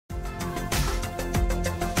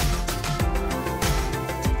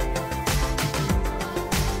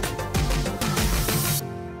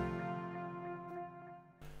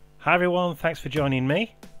Hi everyone, thanks for joining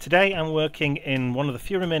me. Today I'm working in one of the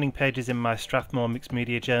few remaining pages in my Strathmore Mixed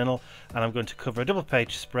Media Journal, and I'm going to cover a double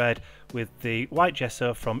page spread with the white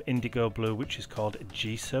gesso from Indigo Blue, which is called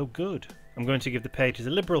G So Good. I'm going to give the pages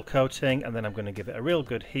a liberal coating, and then I'm going to give it a real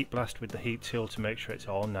good heat blast with the heat tool to make sure it's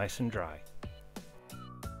all nice and dry.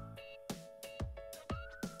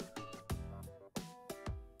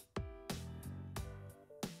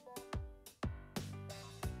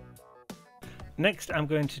 Next I'm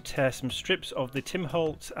going to tear some strips of the Tim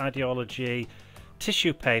Holtz Ideology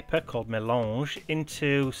tissue paper called Mélange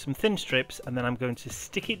into some thin strips, and then I'm going to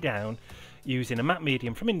stick it down using a matte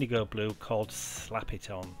medium from Indigo Blue called Slap It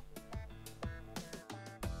On.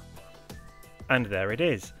 And there it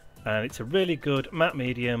is. And it's a really good matte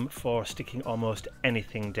medium for sticking almost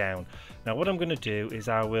anything down. Now what I'm going to do is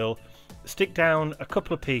I will stick down a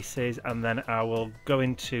couple of pieces, and then I will go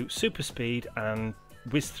into super speed and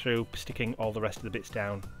whiz through, sticking all the rest of the bits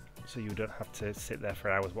down so you don't have to sit there for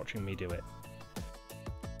hours watching me do it.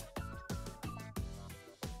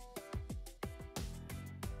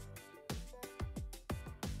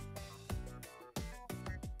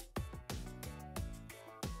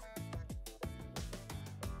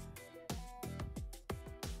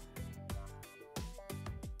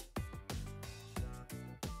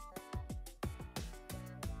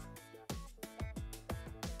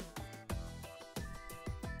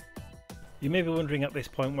 You may be wondering at this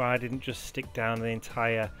point why I didn't just stick down the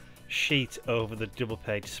entire sheet over the double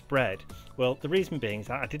page spread. Well, the reason being is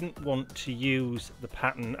that I didn't want to use the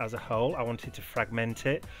pattern as a whole. I wanted to fragment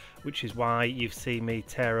it, which is why you've seen me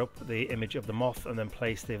tear up the image of the moth and then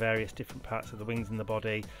place the various different parts of the wings and the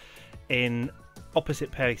body in opposite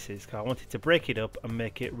places, because I wanted to break it up and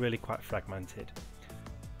make it really quite fragmented.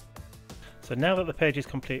 So now that the page is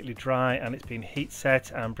completely dry and it's been heat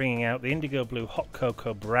set, I'm bringing out the Indigo Blue Hot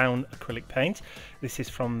Cocoa Brown acrylic paint. This is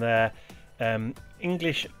from their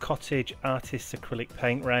English Cottage Artists acrylic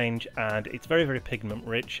paint range, and it's very pigment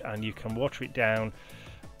rich, and you can water it down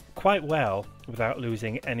quite well without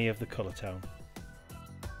losing any of the colour tone.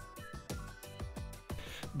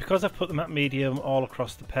 Because I've put the matte medium all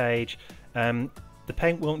across the page, the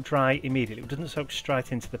paint won't dry immediately. It doesn't soak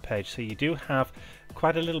straight into the page, so you do have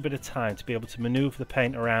quite a little bit of time to be able to maneuver the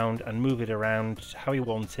paint around and move it around how you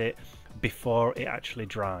want it before it actually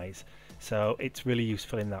dries. So it's really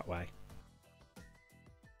useful in that way.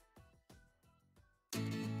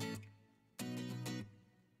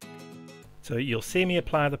 So you'll see me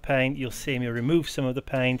apply the paint, you'll see me remove some of the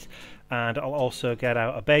paint, and I'll also get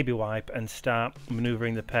out a baby wipe and start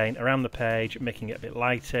maneuvering the paint around the page, making it a bit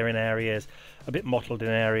lighter in areas, a bit mottled in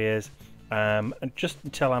areas, and just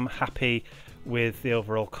until I'm happy with the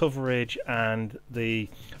overall coverage and the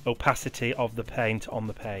opacity of the paint on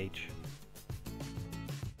the page.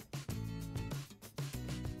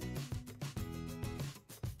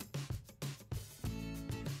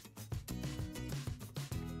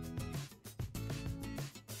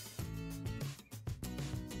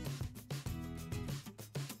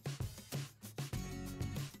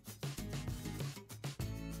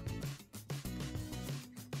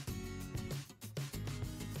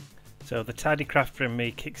 So the tidy crafter in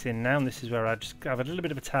me kicks in now, and this is where I just have a little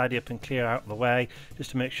bit of a tidy up and clear out of the way, just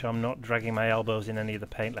to make sure I'm not dragging my elbows in any of the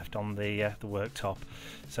paint left on the worktop.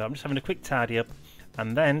 So I'm just having a quick tidy up,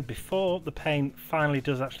 and then before the paint finally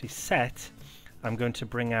does actually set, I'm going to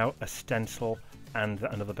bring out a stencil and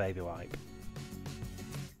another baby wipe.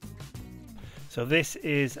 So this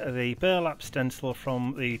is the burlap stencil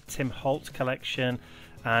from the Tim Holtz collection,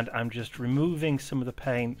 and I'm just removing some of the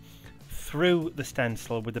paint through the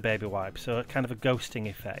stencil with the baby wipe, so kind of a ghosting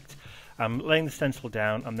effect. I'm laying the stencil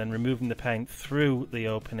down and then removing the paint through the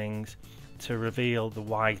openings to reveal the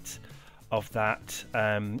white of that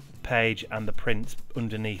page and the print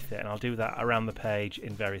underneath it, and I'll do that around the page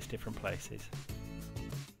in various different places.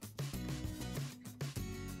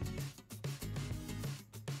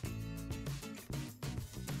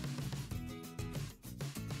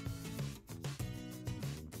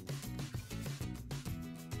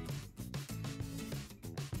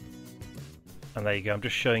 And there you go, I'm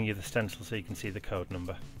just showing you the stencil so you can see the code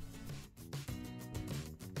number.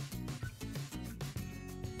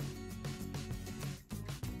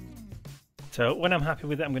 So when I'm happy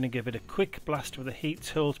with it, I'm going to give it a quick blast with a heat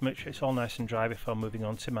tool to make sure it's all nice and dry before moving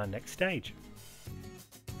on to my next stage.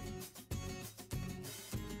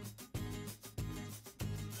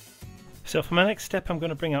 So for my next step, I'm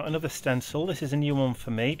going to bring out another stencil. This is a new one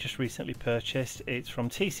for me, just recently purchased. It's from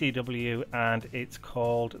TCW and it's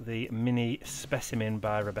called the Mini Specimen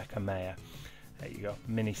by Rebecca Mayer. There you go,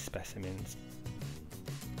 Mini Specimens.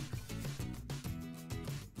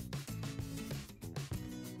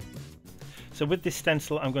 So with this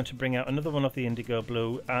stencil I'm going to bring out another one of the Indigo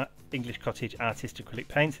Blue English Cottage Artist acrylic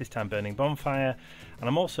paints, this time Burning Bonfire, and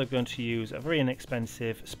I'm also going to use a very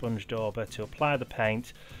inexpensive sponge dauber to apply the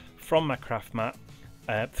paint from my craft mat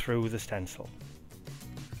through the stencil.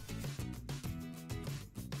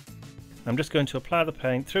 I'm just going to apply the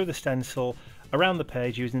paint through the stencil around the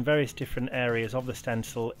page using various different areas of the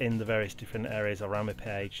stencil in the various different areas around my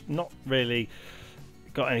page. Not really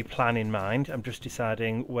got any plan in mind, I'm just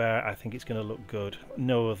deciding where I think it's going to look good.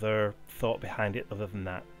 No other thought behind it other than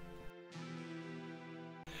that.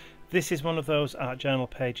 This is one of those art journal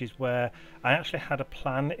pages where I actually had a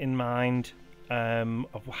plan in mind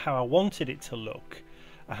of how I wanted it to look.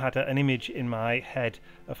 I had an image in my head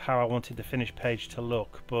of how I wanted the finished page to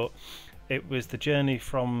look, but it was the journey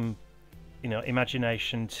from, you know,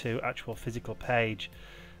 imagination to actual physical page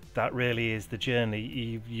that really is the journey.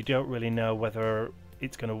 You don't really know whether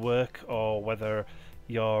it's going to work or whether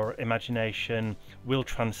your imagination will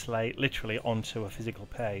translate literally onto a physical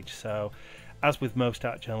page. So as with most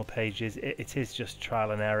art journal pages, it is just trial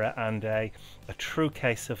and error and a true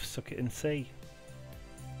case of suck it and see.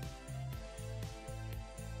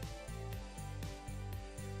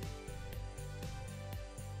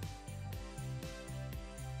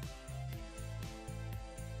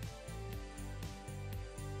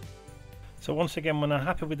 So once again, when I'm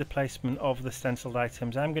happy with the placement of the stenciled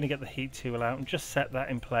items, I'm going to get the heat tool out and just set that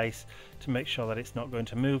in place to make sure that it's not going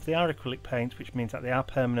to move. They are acrylic paints, which means that they are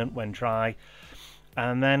permanent when dry,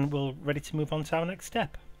 and then we're ready to move on to our next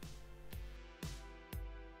step.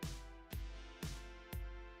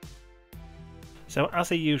 So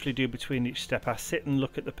as I usually do between each step, I sit and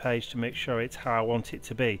look at the page to make sure it's how I want it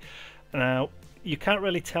to be. Now, you can't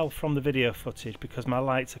really tell from the video footage because my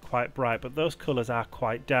lights are quite bright, but those colours are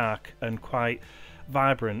quite dark and quite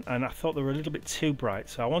vibrant, and I thought they were a little bit too bright,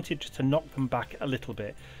 so I wanted just to knock them back a little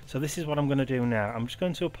bit. So this is what I'm going to do now. I'm just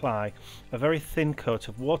going to apply a very thin coat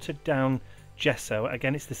of watered down gesso.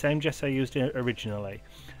 Again, it's the same gesso I used originally,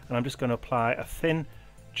 and I'm just going to apply a thin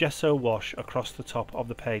gesso wash across the top of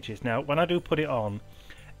the pages. Now when I do put it on,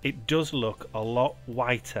 it does look a lot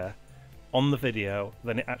whiter on the video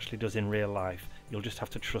than it actually does in real life. You'll just have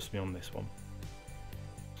to trust me on this one.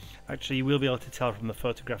 Actually, you will be able to tell from the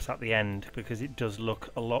photographs at the end because it does look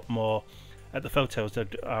a lot more, the photos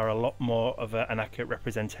are a lot more of an accurate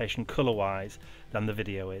representation colour wise than the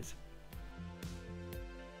video is.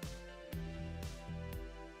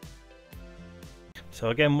 So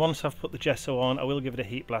again, once I've put the gesso on, I will give it a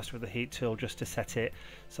heat blast with the heat tool just to set it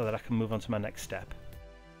so that I can move on to my next step.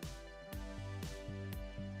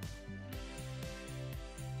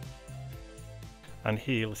 And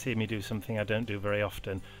here you'll see me do something I don't do very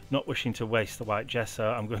often. Not wishing to waste the white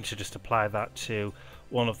gesso, I'm going to just apply that to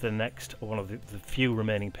one of the few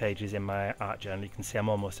remaining pages in my art journal. You can see I'm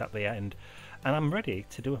almost at the end, and I'm ready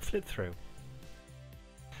to do a flip through.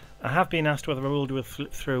 I have been asked whether I will do a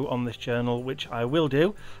flip through on this journal, which I will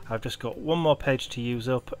do. I've just got one more page to use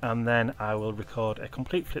up, and then I will record a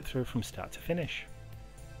complete flip through from start to finish.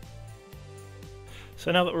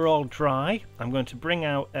 So now that we're all dry, I'm going to bring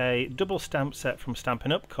out a double stamp set from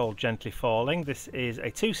Stampin' Up called Gently Falling. This is a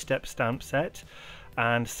two-step stamp set,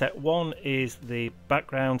 and set 1 is the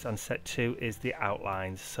backgrounds and set 2 is the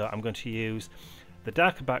outlines. So I'm going to use the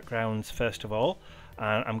darker backgrounds first of all,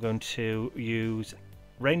 and I'm going to use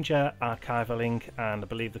Ranger Archival ink, and I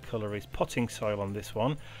believe the colour is Potting Soil on this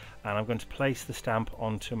one, and I'm going to place the stamp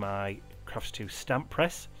onto my Crafts 2 stamp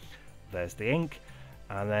press. There's the ink.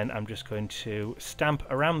 And then I'm just going to stamp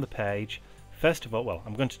around the page. First of all, well,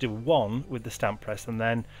 I'm going to do one with the stamp press, and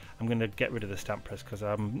then I'm going to get rid of the stamp press because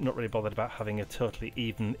I'm not really bothered about having a totally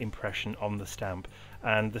even impression on the stamp.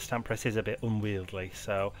 And the stamp press is a bit unwieldy,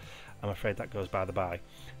 so I'm afraid that goes by the by.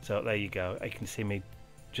 So there you go. You can see me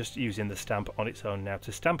just using the stamp on its own now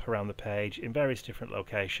to stamp around the page in various different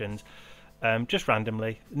locations, just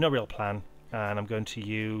randomly, no real plan. And I'm going to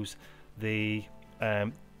use the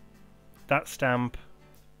that stamp.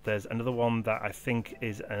 There's another one that I think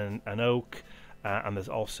is an oak, and there's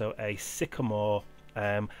also a sycamore.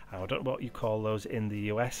 I don't know what you call those in the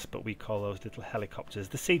US, but we call those little helicopters.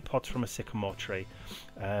 The seed pods from a sycamore tree,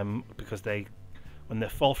 because when they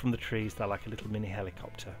fall from the trees, they're like a little mini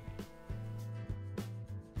helicopter.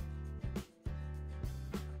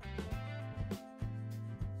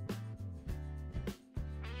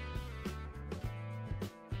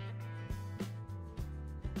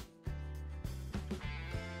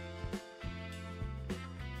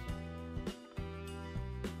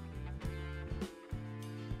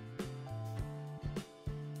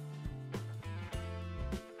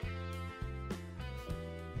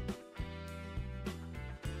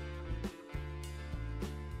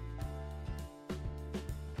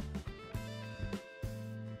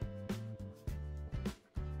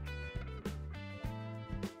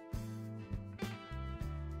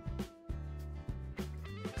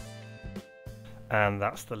 And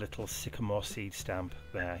that's the little sycamore seed stamp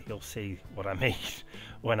there. You'll see what I mean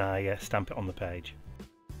when I stamp it on the page.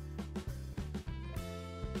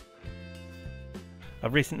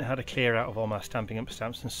 I've recently had a clear out of all my Stampin' Up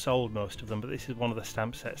stamps and sold most of them, but this is one of the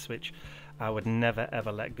stamp sets which I would never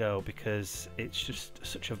ever let go because it's just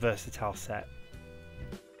such a versatile set.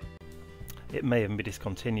 It may even be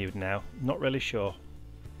discontinued now, not really sure.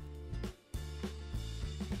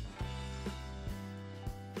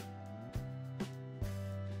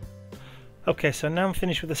 Okay, so now I'm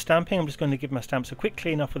finished with the stamping. I'm just going to give my stamps a quick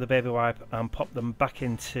clean off with a baby wipe and pop them back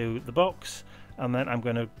into the box, and then I'm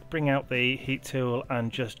going to bring out the heat tool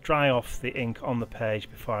and just dry off the ink on the page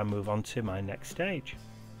before I move on to my next stage.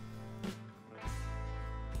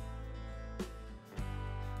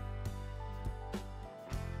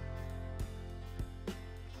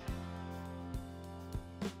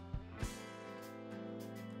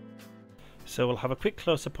 So we'll have a quick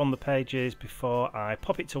close-up on the pages before I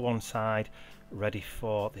pop it to one side, ready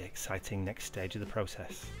for the exciting next stage of the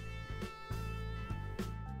process.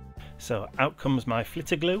 So out comes my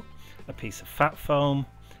flitter glue, a piece of fat foam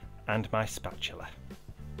and my spatula.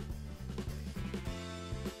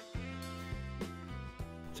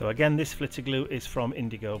 So again, this flitter glue is from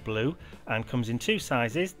Indigo Blue and comes in two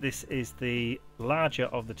sizes. This is the larger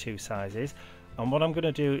of the two sizes. And what I'm going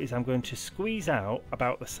to do is I'm going to squeeze out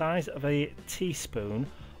about the size of a teaspoon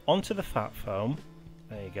onto the fat foam.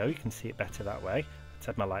 There you go, you can see it better that way. I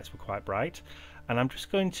said my lights were quite bright. And I'm just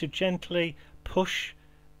going to gently push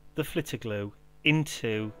the flitter glue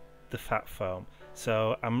into the fat foam.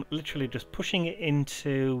 So I'm literally just pushing it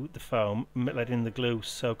into the foam, letting the glue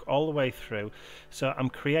soak all the way through. So I'm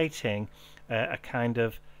creating a kind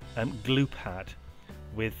of glue pad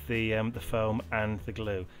with the foam and the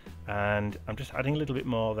glue, and I'm just adding a little bit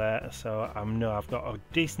more there, so I know I've got a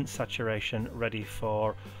decent saturation ready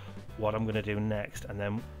for what I'm going to do next. And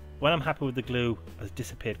then when I'm happy with the glue has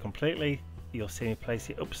disappeared completely, you'll see me place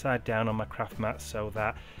it upside down on my craft mat so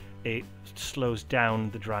that it slows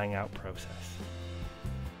down the drying out process.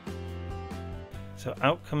 So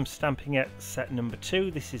out comes Stampin' Up set number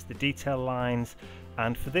 2. This is the detail lines,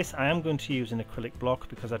 and for this I am going to use an acrylic block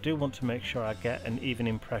because I do want to make sure I get an even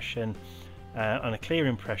impression and a clear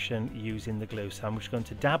impression using the glue. So I'm just going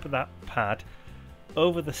to dab that pad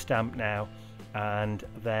over the stamp now, and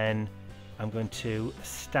then I'm going to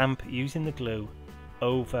stamp using the glue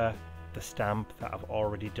over the stamp that I've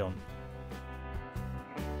already done.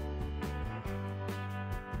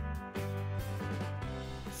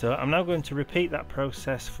 So I'm now going to repeat that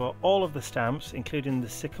process for all of the stamps, including the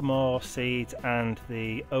sycamore seeds and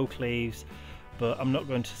the oak leaves, but I'm not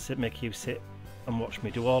going to make you sit and watch me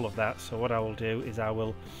do all of that. So what I will do is I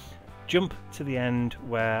will jump to the end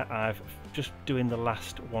where I've just doing the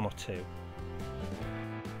last one or two.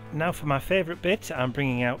 Now for my favourite bit, I'm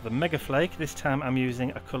bringing out the Mega Flake. This time I'm using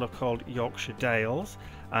a colour called Yorkshire Dales,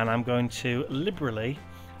 and I'm going to liberally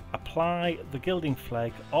apply the gilding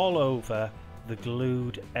flake all over the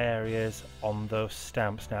glued areas on those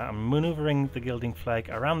stamps. Now I'm manoeuvring the gilding flake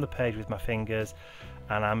around the page with my fingers,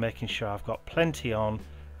 and I'm making sure I've got plenty on.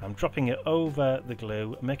 I'm dropping it over the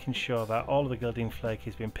glue, making sure that all of the gilding flake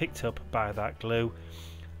has been picked up by that glue,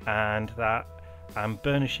 and that I'm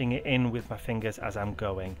burnishing it in with my fingers as I'm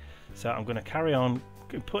going. So I'm going to carry on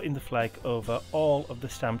putting the flake over all of the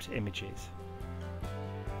stamped images.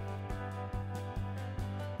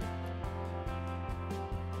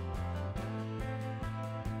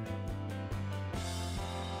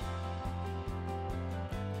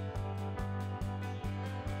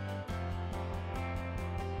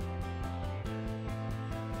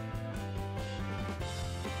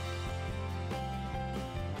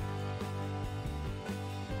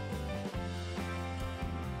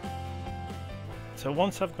 So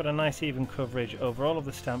once I've got a nice even coverage over all of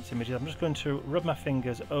the stamped images, I'm just going to rub my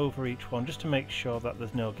fingers over each one just to make sure that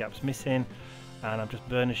there's no gaps missing, and I'm just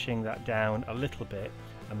burnishing that down a little bit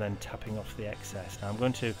and then tapping off the excess. Now I'm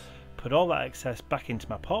going to put all that excess back into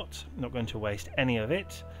my pot, I'm not going to waste any of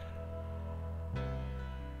it,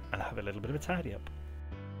 and have a little bit of a tidy up.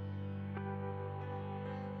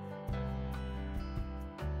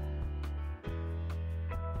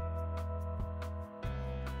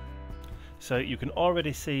 So you can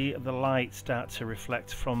already see the light start to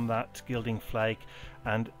reflect from that gilding flake,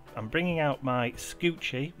 and I'm bringing out my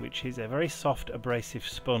Scoochie, which is a very soft abrasive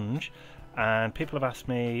sponge, and people have asked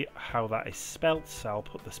me how that is spelt, so I'll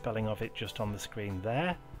put the spelling of it just on the screen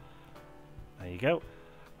there. There you go.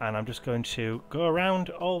 And I'm just going to go around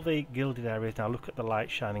all the gilded areas. Now look at the light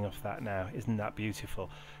shining off that now, isn't that beautiful?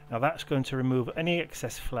 Now that's going to remove any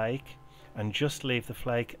excess flake, and just leave the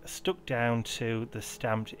flake stuck down to the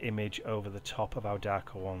stamped image over the top of our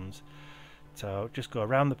darker ones. So just go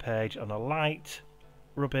around the page on a light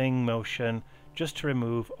rubbing motion just to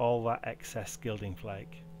remove all that excess gilding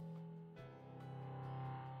flake.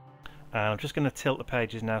 And I'm just going to tilt the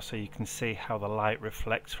pages now so you can see how the light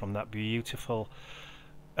reflects from that beautiful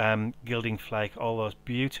gilding flake, all those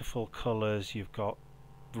beautiful colours. You've got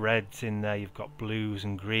reds in there, you've got blues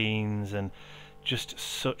and greens, and just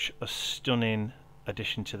such a stunning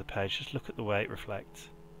addition to the page. Just look at the way it reflects.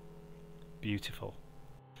 Beautiful.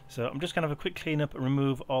 So I'm just going to have a quick clean up and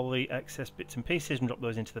remove all the excess bits and pieces and drop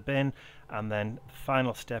those into the bin, and then the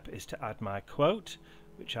final step is to add my quote,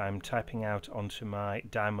 which I'm typing out onto my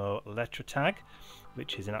Dymo letter tag,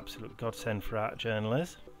 which is an absolute godsend for art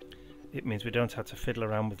journalers. It means we don't have to fiddle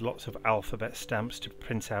around with lots of alphabet stamps to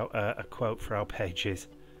print out a quote for our pages.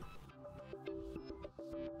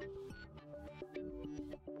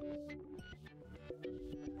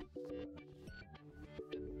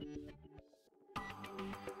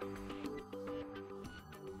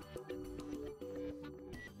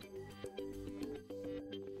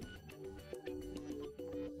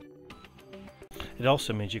 It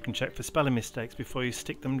also means you can check for spelling mistakes before you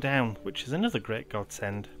stick them down, which is another great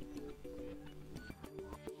godsend.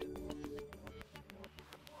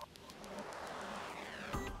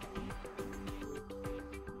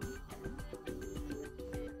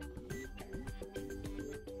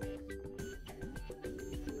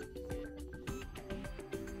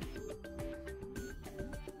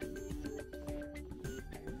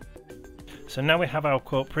 So now we have our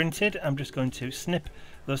quote printed, I'm just going to snip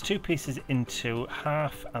those two pieces into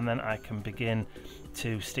half, and then I can begin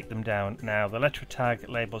to stick them down. Now the letter tag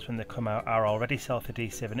labels when they come out are already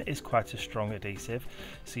self-adhesive, and it is quite a strong adhesive,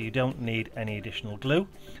 so you don't need any additional glue,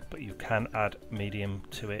 but you can add medium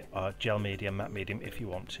to it, or gel medium, matte medium if you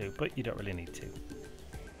want to, but you don't really need to.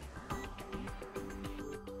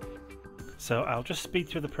 So I'll just speed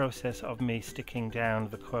through the process of me sticking down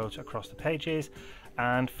the quote across the pages.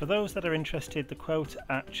 And for those that are interested, the quote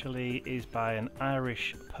actually is by an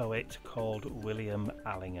Irish poet called William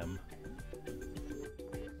Allingham.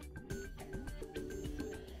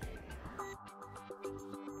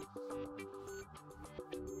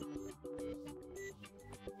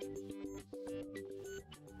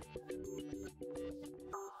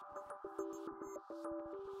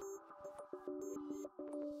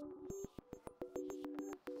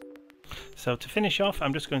 So to finish off,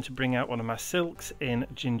 I'm just going to bring out one of my silks in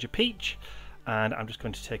Ginger Peach, and I'm just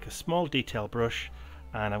going to take a small detail brush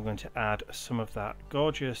and I'm going to add some of that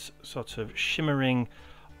gorgeous sort of shimmering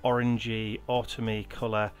orangey autumny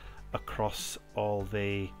colour across all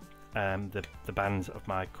the bands of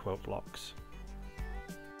my quote blocks.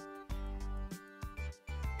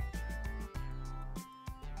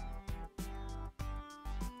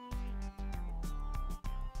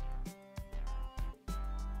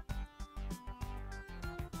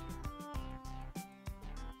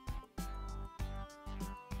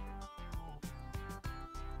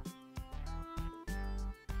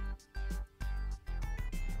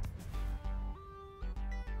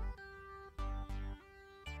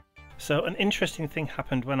 So an interesting thing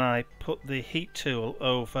happened when I put the heat tool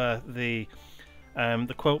over the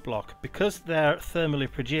quote block. Because they're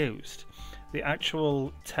thermally produced, the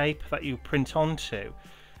actual tape that you print onto,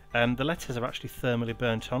 the letters are actually thermally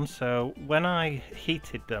burnt on, so when I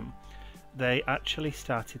heated them they actually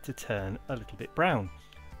started to turn a little bit brown,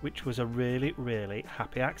 which was a really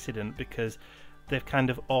happy accident because they've kind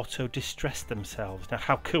of auto-distressed themselves. Now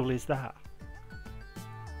how cool is that?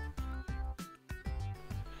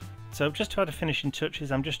 So just to add a finishing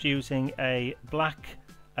touches, I'm just using a black,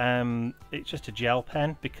 it's just a gel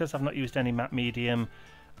pen, because I've not used any matte medium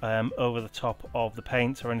over the top of the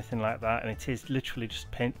paints or anything like that, and it is literally just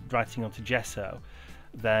writing onto gesso,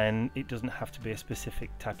 then it doesn't have to be a specific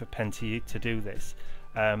type of pen to do this.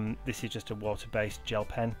 This is just a water-based gel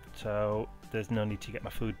pen, so there's no need to get my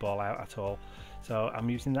food ball out at all, so I'm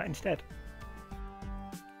using that instead.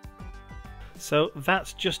 So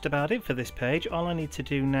that's just about it for this page. All I need to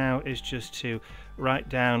do now is just to write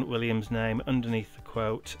down William's name underneath the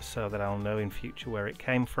quote so that I'll know in future where it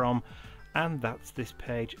came from, and that's this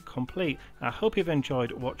page complete. I hope you've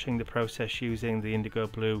enjoyed watching the process using the indigo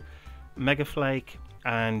blue Mega Flake,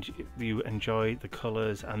 and you enjoy the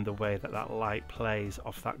colours and the way that that light plays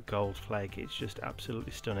off that gold flake. It's just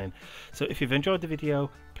absolutely stunning. So if you've enjoyed the video,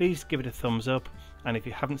 please give it a thumbs up, and if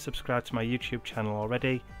you haven't subscribed to my YouTube channel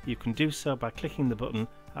already, you can do so by clicking the button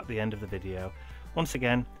at the end of the video. Once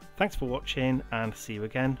again, thanks for watching, and see you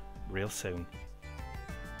again real soon.